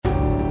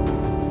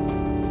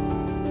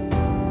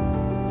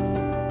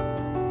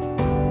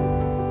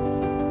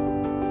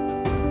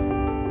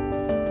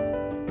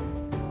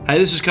Hey,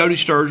 this is Cody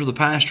Sturgill, the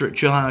pastor at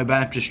Chilhowee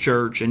Baptist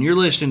Church, and you're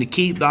listening to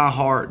Keep Thy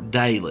Heart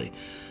Daily,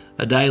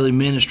 a daily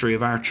ministry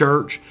of our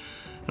church,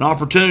 an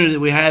opportunity that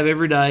we have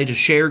every day to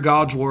share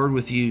God's Word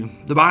with you.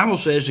 The Bible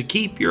says to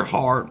keep your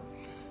heart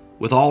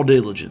with all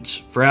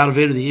diligence, for out of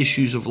it are the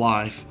issues of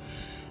life.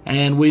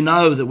 And we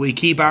know that we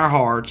keep our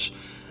hearts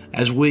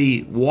as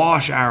we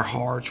wash our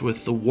hearts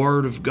with the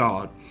Word of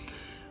God.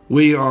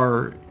 We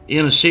are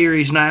in a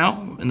series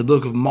now in the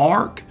book of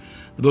Mark.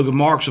 The book of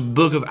Mark's a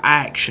book of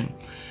action.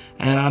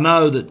 And I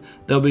know that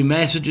there'll be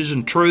messages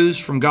and truths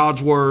from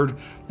God's Word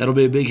that'll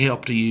be a big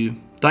help to you.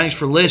 Thanks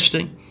for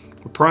listening.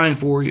 We're praying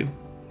for you.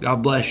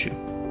 God bless you.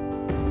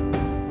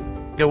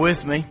 Go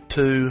with me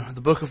to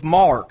the book of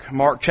Mark.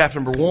 Mark chapter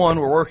number 1.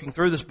 We're working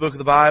through this book of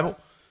the Bible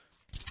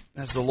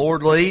as the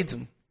Lord leads.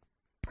 An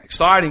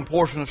exciting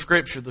portion of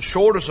Scripture, the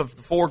shortest of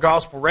the 4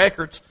 gospel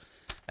records.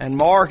 And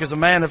Mark is a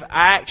man of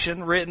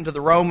action, written to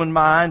the Roman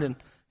mind. And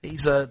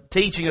he's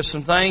teaching us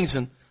some things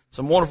and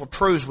some wonderful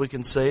truths we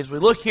can see. As we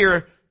look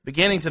here,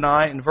 beginning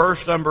tonight in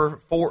verse number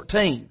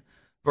 14.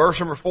 Verse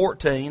number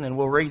 14, and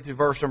we'll read through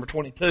verse number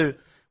 22.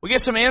 We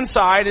get some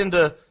insight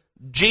into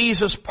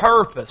Jesus'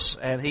 purpose,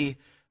 and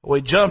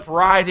we jump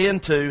right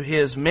into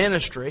His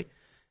ministry.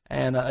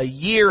 And a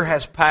year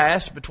has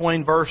passed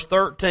between verse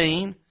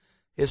 13,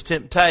 His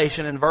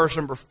temptation, and verse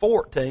number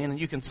 14. And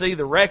you can see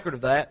the record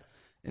of that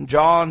in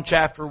John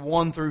chapter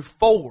 1 through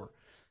 4.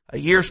 A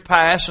year's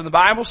passed, and the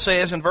Bible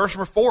says in verse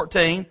number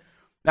 14,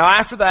 now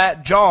after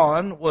that,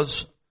 John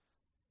was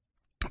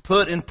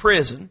put in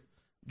prison.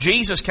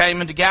 Jesus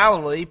came into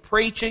Galilee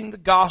preaching the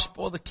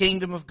gospel of the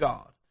kingdom of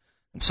God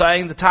and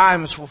saying the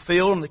time is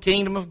fulfilled and the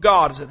kingdom of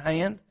God is at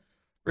hand.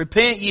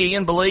 Repent ye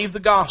and believe the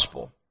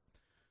gospel.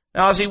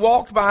 Now as he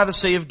walked by the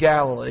Sea of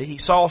Galilee, he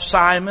saw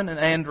Simon and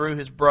Andrew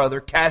his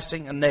brother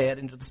casting a net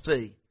into the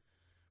sea,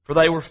 for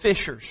they were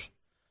fishers.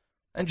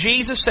 And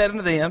Jesus said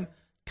unto them,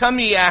 Come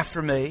ye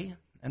after me,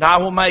 and I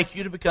will make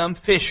you to become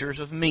fishers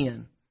of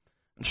men.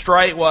 And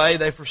straightway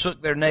they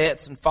forsook their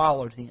nets and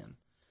followed him.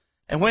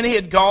 And when he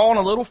had gone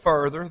a little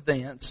further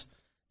thence,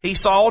 he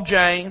saw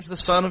James the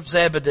son of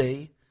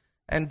Zebedee,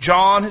 and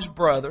John his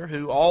brother,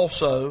 who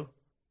also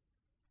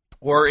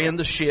were in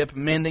the ship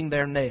mending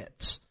their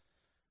nets.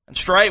 And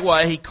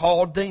straightway he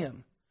called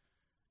them.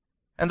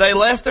 And they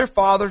left their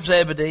father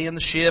Zebedee in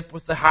the ship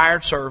with the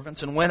hired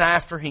servants, and went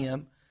after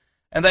him.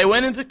 And they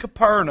went into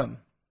Capernaum.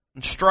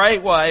 And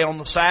straightway on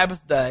the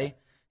Sabbath day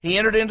he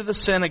entered into the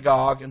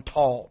synagogue and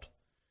taught.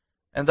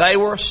 And they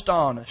were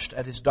astonished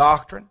at his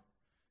doctrine,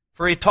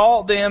 for he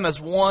taught them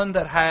as one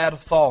that had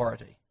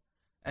authority,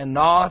 and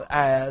not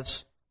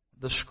as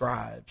the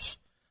scribes.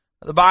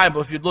 The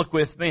Bible, if you'd look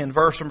with me in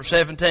verse number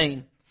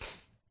 17,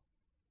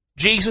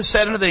 Jesus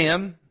said unto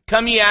them,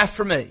 Come ye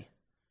after me,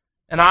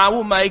 and I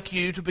will make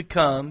you to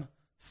become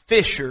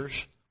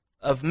fishers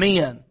of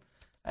men.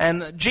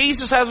 And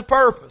Jesus has a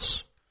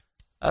purpose.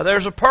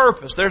 There's a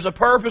purpose. There's a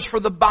purpose for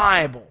the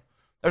Bible.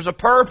 There's a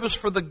purpose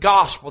for the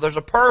gospel. There's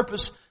a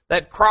purpose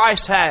that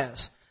Christ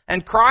has.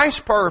 And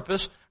Christ's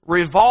purpose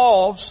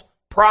revolves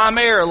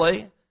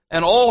primarily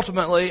and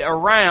ultimately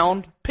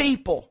around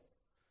people.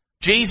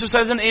 Jesus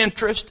has an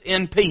interest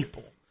in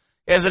people.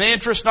 He has an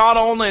interest not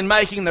only in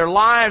making their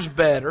lives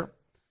better,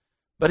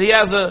 but He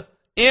has an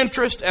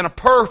interest and a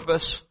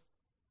purpose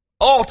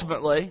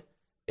ultimately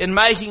in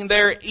making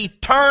their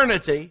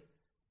eternity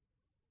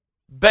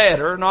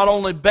better, not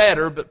only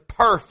better, but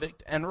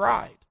perfect and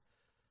right.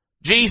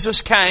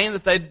 Jesus came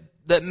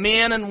that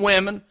men and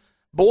women,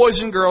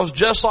 boys and girls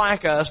just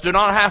like us, do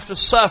not have to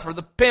suffer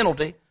the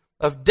penalty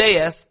of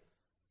death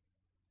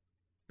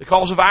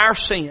because of our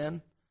sin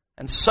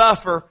and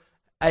suffer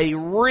a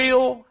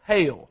real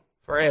hell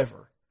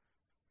forever.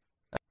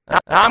 And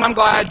I'm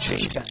glad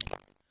Jesus came.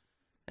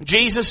 And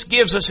Jesus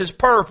gives us His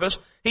purpose.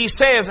 He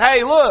says,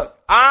 hey, look,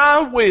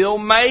 I will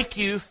make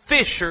you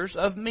fishers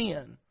of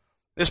men.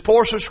 This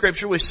portion of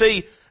Scripture, we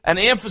see an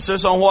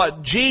emphasis on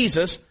what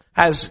Jesus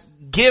has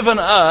given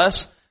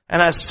us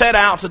and has set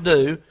out to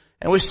do.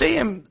 And we see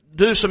Him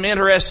do some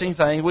interesting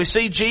things. We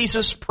see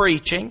Jesus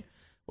preaching,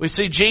 we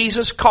see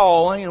Jesus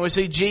calling, and we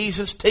see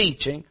Jesus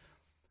teaching.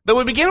 But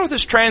we begin with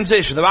this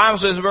transition. The Bible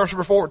says in verse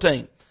number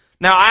 14,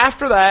 now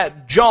after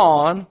that,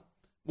 John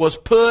was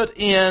put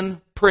in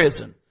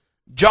prison.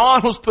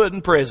 John was put in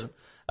prison.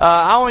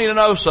 I want you to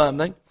know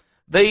something.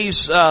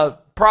 These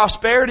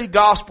prosperity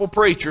gospel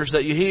preachers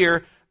that you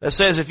hear that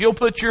says if you'll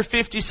put your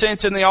 50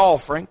 cents in the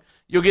offering,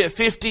 you'll get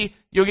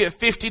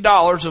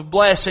 $50 of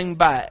blessing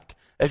back.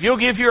 If you'll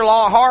give your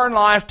heart and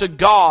life to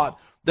God,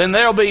 then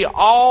there'll be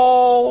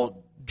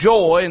all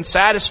joy and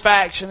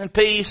satisfaction and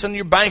peace, and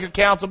your bank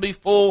accounts will be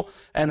full,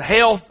 and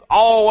health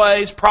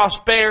always,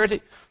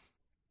 prosperity.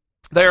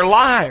 They're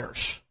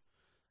liars.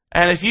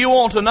 And if you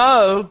want to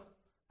know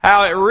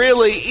how it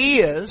really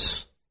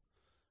is,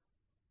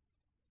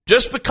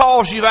 just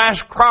because you've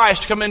asked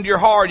Christ to come into your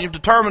heart and you've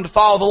determined to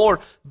follow the Lord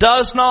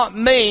does not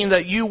mean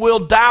that you will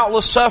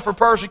doubtless suffer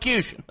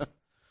persecution.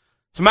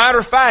 As a matter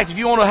of fact, if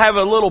you want to have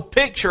a little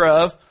picture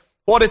of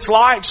what it's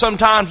like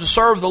sometimes to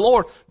serve the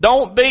Lord.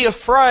 Don't be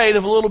afraid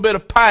of a little bit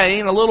of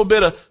pain, a little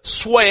bit of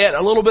sweat,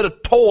 a little bit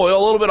of toil,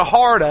 a little bit of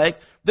heartache.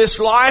 This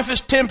life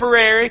is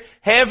temporary.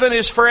 Heaven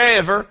is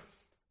forever.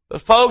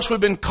 But folks, we've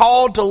been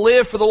called to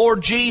live for the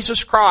Lord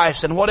Jesus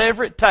Christ, and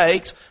whatever it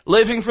takes,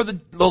 living for the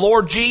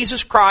Lord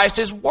Jesus Christ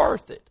is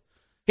worth it.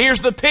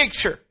 Here's the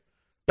picture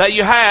that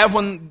you have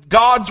when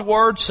God's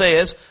Word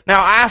says,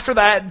 now after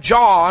that,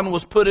 John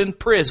was put in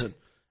prison.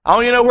 I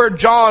don't even know where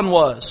John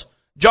was.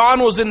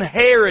 John was in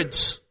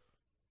Herod's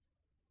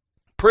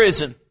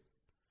prison.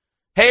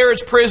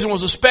 Herod's prison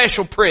was a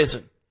special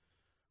prison.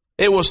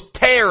 It was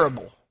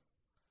terrible.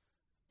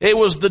 It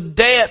was the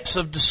depths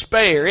of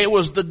despair. It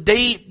was the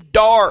deep,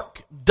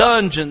 dark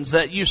dungeons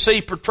that you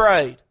see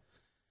portrayed.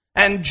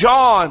 And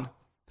John,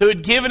 who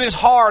had given his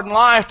heart and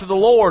life to the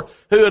Lord,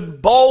 who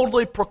had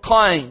boldly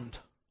proclaimed,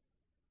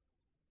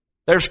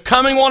 there's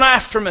coming one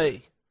after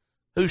me,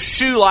 whose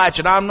shoe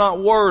latchet I'm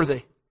not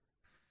worthy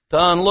to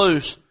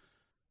unloose.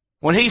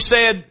 When he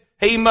said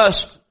he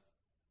must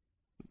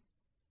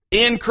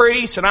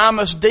increase and I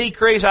must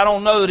decrease, I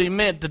don't know that he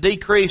meant to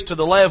decrease to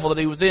the level that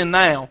he was in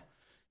now.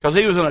 Because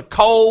he was in a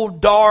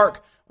cold,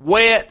 dark,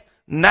 wet,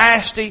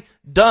 nasty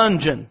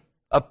dungeon,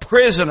 a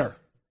prisoner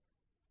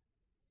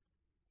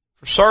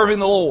for serving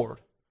the Lord.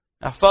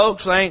 Now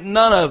folks, there ain't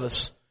none of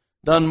us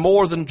done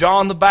more than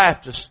John the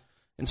Baptist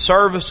in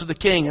service to the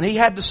King. And he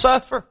had to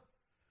suffer.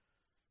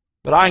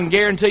 But I can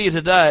guarantee you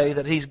today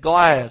that he's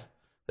glad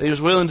that he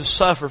was willing to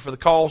suffer for the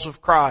cause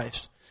of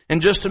Christ.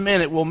 In just a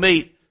minute we'll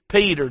meet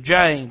Peter,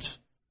 James,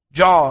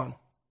 John.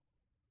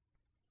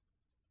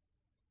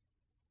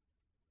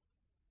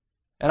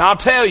 And I'll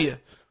tell you,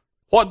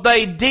 what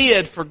they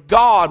did for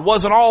God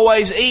wasn't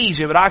always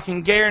easy, but I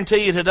can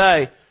guarantee you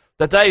today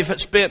that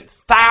they've spent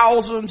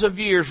thousands of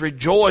years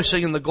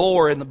rejoicing in the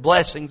glory and the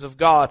blessings of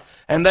God.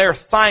 And they're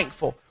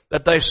thankful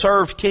that they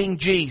served King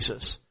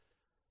Jesus.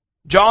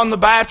 John the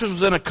Baptist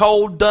was in a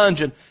cold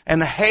dungeon,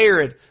 and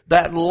Herod,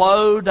 that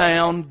low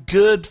down,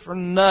 good for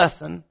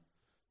nothing,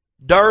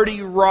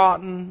 dirty,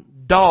 rotten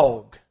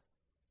dog,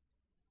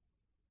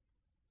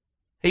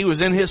 he was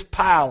in his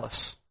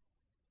palace,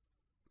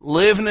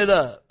 living it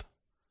up.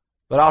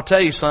 But I'll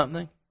tell you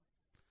something.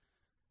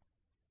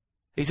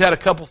 He's had a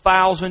couple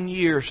thousand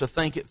years to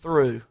think it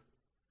through.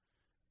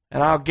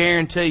 And I'll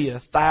guarantee you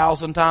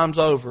 1,000 times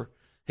over,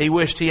 he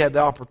wished he had the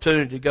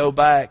opportunity to go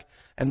back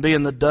and be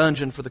in the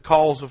dungeon for the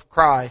cause of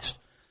Christ,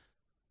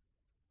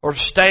 or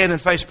stand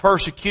and face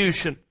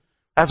persecution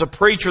as a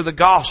preacher of the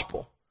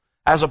gospel,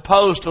 as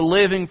opposed to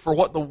living for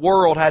what the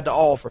world had to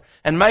offer.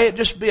 And may it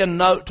just be a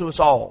note to us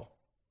all.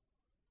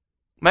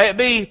 May it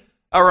be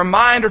a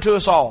reminder to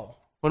us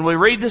all when we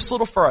read this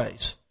little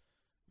phrase,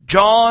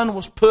 John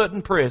was put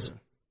in prison.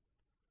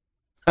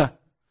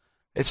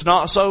 It's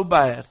not so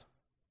bad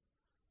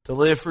to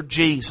live for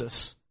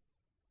Jesus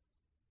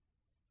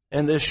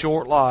in this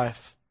short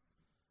life,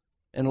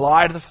 in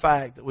light of the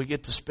fact that we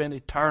get to spend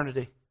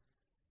eternity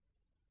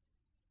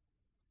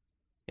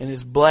in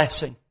His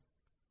blessing,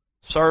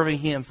 serving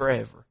Him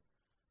forever.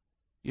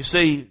 You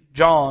see,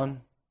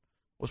 John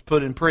was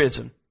put in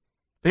prison.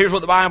 But here's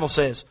what the Bible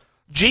says.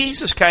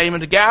 Jesus came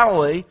into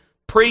Galilee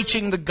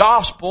preaching the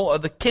gospel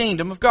of the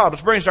kingdom of God.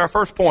 Which brings us to our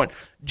first point.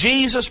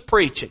 Jesus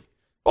preaching.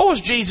 What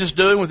was Jesus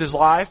doing with His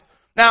life?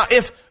 Now,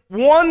 if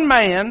one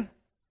man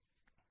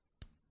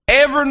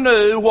ever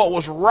knew what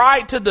was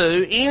right to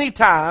do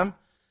anytime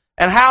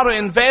and how to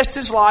invest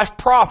his life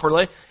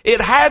properly, it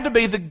had to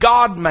be the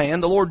God-man,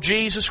 the Lord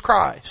Jesus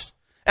Christ.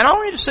 And I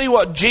want you to see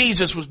what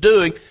Jesus was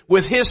doing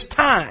with His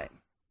time.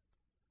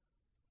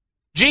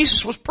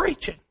 Jesus was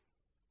preaching.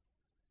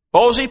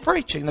 What was He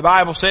preaching? The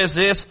Bible says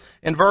this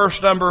in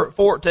verse number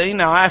 14.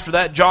 Now after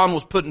that, John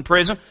was put in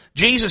prison.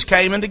 Jesus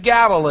came into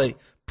Galilee,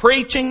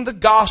 preaching the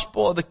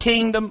gospel of the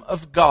kingdom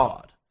of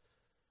God.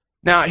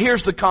 Now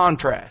here's the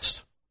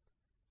contrast.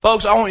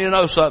 Folks, I want you to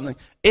know something.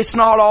 It's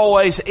not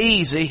always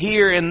easy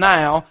here and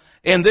now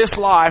in this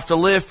life to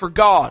live for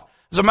God.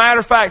 As a matter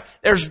of fact,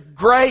 there's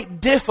great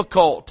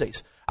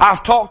difficulties.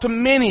 I've talked to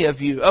many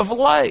of you of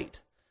late,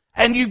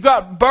 and you've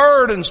got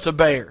burdens to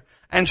bear,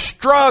 and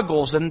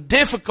struggles and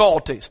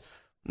difficulties,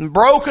 and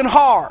broken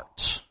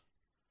hearts.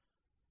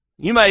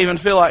 You may even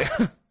feel like,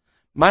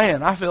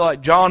 man, I feel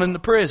like John in the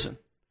prison.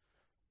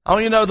 I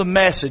want you to know the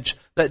message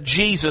that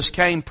Jesus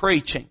came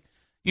preaching.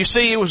 You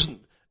see, it was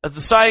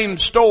the same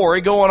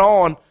story going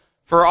on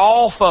for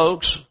all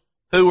folks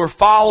who were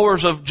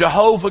followers of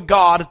Jehovah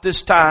God at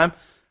this time.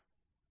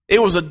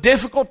 It was a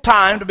difficult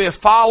time to be a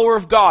follower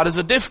of God. It's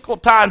a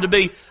difficult time to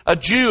be a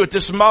Jew at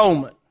this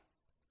moment.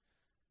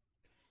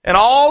 And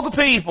all the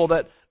people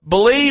that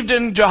believed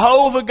in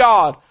Jehovah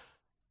God,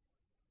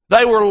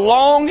 they were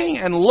longing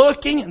and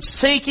looking and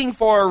seeking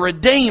for a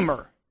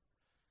Redeemer.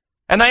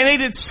 And they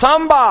needed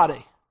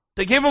somebody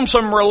to give them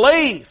some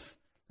relief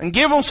and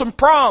give them some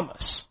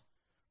promise.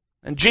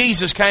 And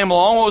Jesus came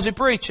along. What was He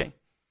preaching?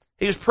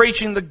 He was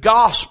preaching the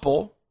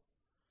gospel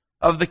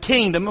of the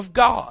kingdom of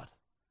God.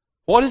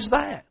 What is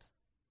that?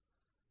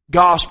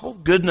 Gospel,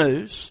 good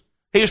news.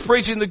 He was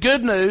preaching the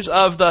good news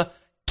of the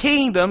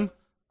kingdom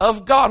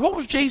of God. What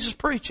was Jesus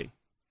preaching?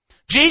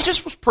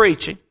 Jesus was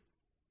preaching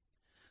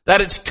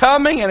that it's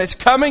coming and it's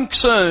coming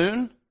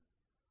soon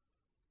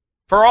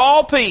for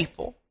all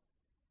people.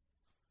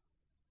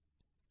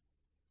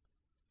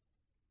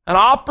 An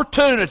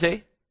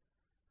opportunity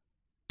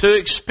to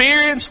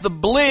experience the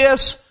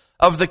bliss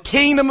of the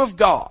kingdom of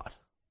God.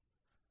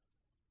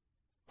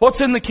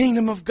 What's in the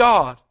kingdom of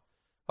God?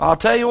 I'll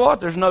tell you what,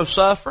 there's no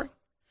suffering.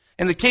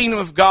 In the kingdom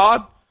of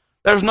God,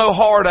 there's no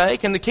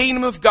heartache. In the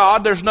kingdom of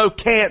God, there's no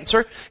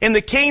cancer. In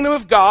the kingdom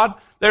of God,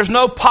 there's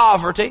no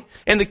poverty.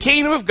 In the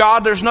kingdom of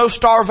God, there's no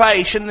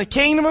starvation. In the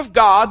kingdom of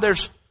God,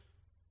 there's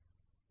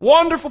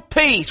wonderful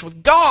peace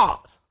with God.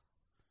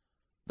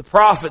 The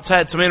prophets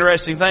had some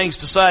interesting things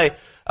to say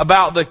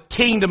about the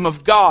kingdom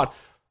of God.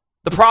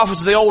 The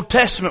prophets of the Old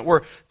Testament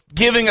were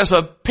giving us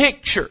a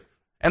picture,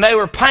 and they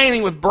were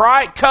painting with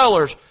bright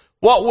colors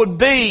what would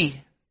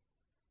be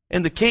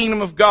in the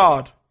kingdom of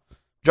God.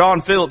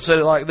 John Phillips said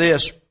it like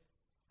this: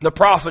 the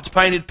prophets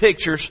painted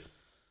pictures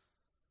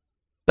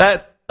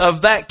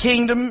of that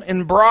kingdom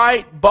in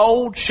bright,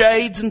 bold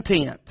shades and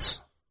tints.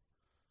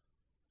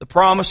 The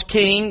promised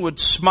king would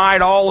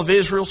smite all of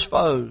Israel's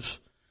foes.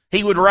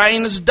 He would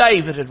reign as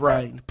David had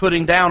reigned,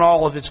 putting down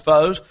all of his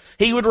foes.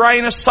 He would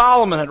reign as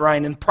Solomon had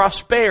reigned, in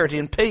prosperity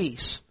and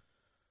peace.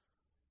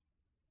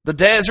 The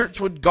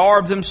deserts would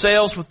garb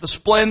themselves with the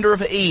splendor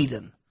of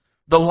Eden.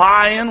 The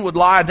lion would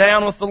lie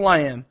down with the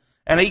lamb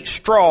and eat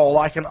straw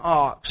like an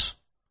ox.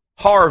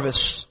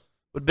 Harvests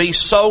would be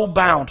so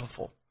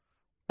bountiful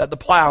that the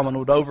plowman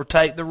would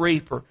overtake the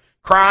reaper.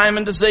 Crime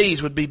and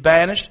disease would be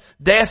banished.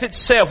 Death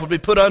itself would be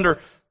put under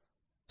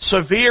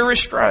severe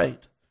restraint.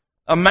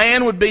 A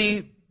man would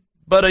be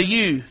but a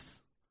youth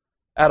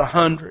at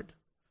 100,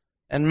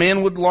 and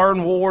men would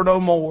learn war no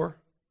more.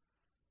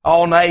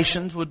 All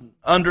nations would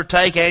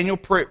undertake annual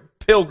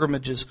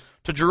pilgrimages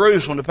to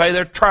Jerusalem to pay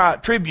their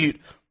tribute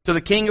to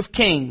the King of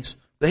Kings.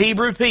 The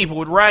Hebrew people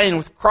would reign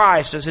with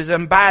Christ as his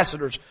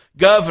ambassadors,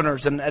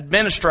 governors, and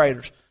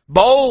administrators.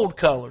 Bold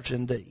colors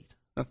indeed.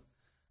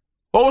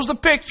 What was the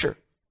picture?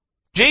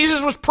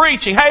 Jesus was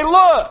preaching, hey,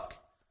 look,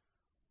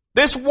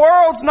 this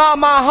world's not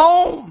my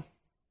home.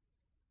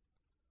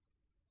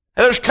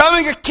 There's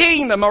coming a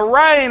kingdom, a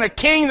reign, a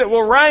king that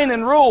will reign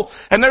and rule,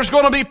 and there's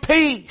going to be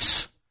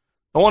peace.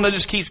 The one that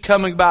just keeps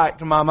coming back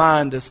to my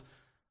mind is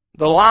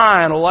the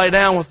lion will lay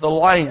down with the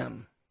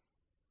lamb.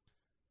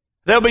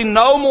 There'll be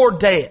no more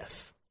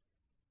death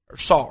or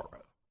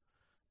sorrow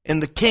in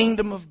the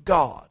kingdom of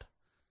God.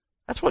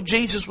 That's what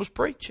Jesus was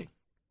preaching.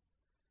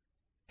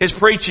 His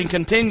preaching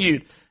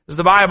continued as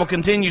the Bible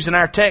continues in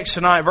our text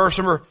tonight, verse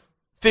number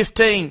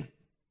 15.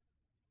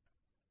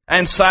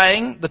 And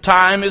saying, the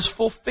time is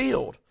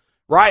fulfilled.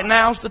 Right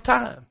now's the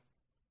time.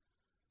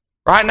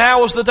 Right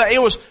now was the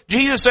time.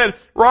 Jesus said,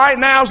 right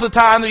now's the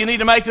time that you need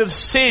to make a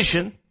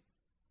decision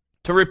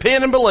to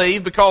repent and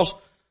believe, because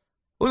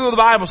look what the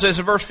Bible says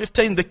in verse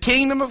 15, the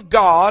kingdom of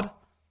God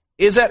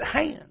is at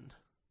hand.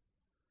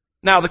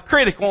 Now the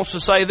critic wants to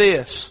say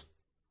this.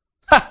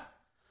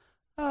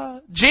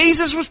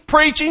 Jesus was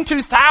preaching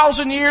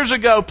 2,000 years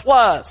ago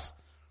plus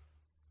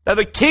that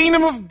the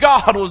kingdom of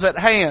God was at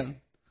hand,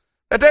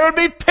 that there would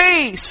be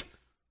peace.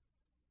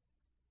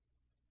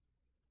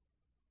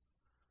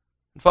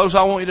 And folks,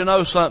 I want you to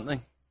know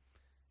something.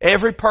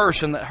 Every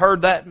person that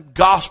heard that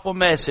gospel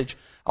message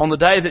on the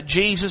day that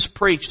Jesus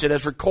preached it,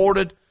 as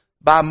recorded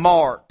by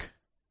Mark,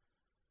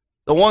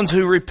 the ones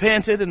who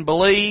repented and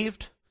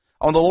believed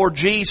on the Lord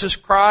Jesus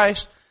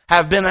Christ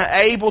have been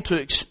able to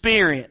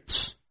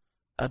experience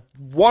a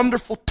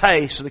wonderful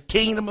taste of the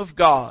kingdom of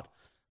God,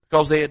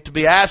 because they had to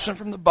be absent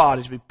from the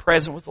body to be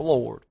present with the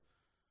Lord.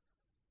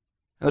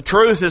 And the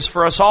truth is,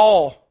 for us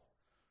all,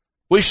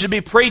 we should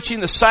be preaching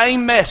the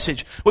same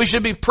message. We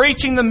should be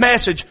preaching the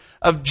message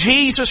of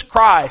Jesus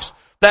Christ,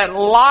 that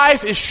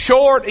life is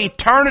short,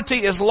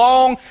 eternity is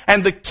long,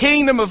 and the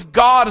kingdom of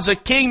God is a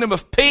kingdom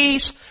of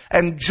peace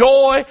and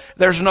joy.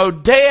 There's no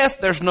death,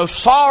 there's no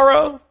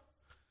sorrow.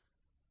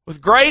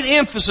 With great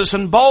emphasis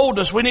and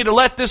boldness, we need to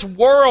let this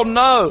world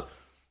know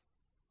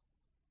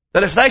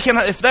that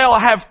if they'll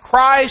have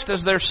Christ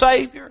as their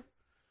Savior,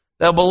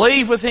 they'll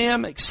believe with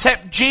Him,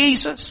 accept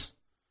Jesus,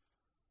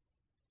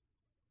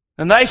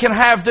 and they can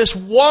have this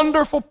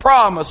wonderful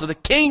promise of the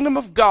kingdom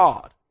of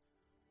God.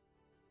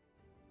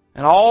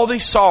 And all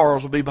these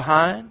sorrows will be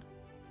behind.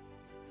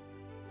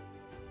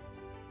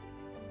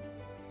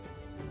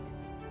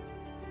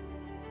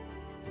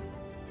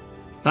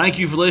 Thank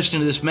you for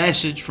listening to this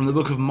message from the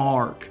book of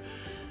Mark.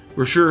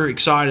 We're sure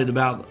excited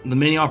about the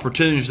many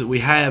opportunities that we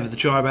have at the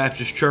Chilhowee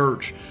Baptist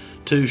Church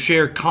to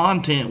share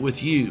content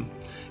with you.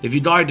 If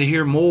you'd like to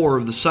hear more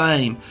of the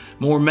same,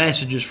 more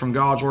messages from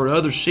God's Word,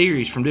 other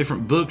series from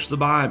different books of the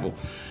Bible,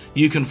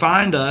 you can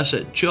find us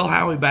at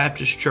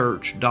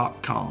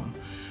ChilhoweeBaptistChurch.com,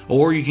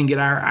 or you can get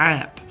our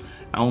app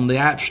on the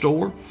App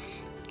Store,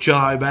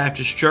 Chilhowee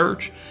Baptist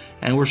Church,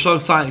 and we're so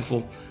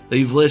thankful that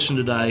you've listened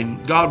today.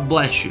 God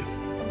bless you.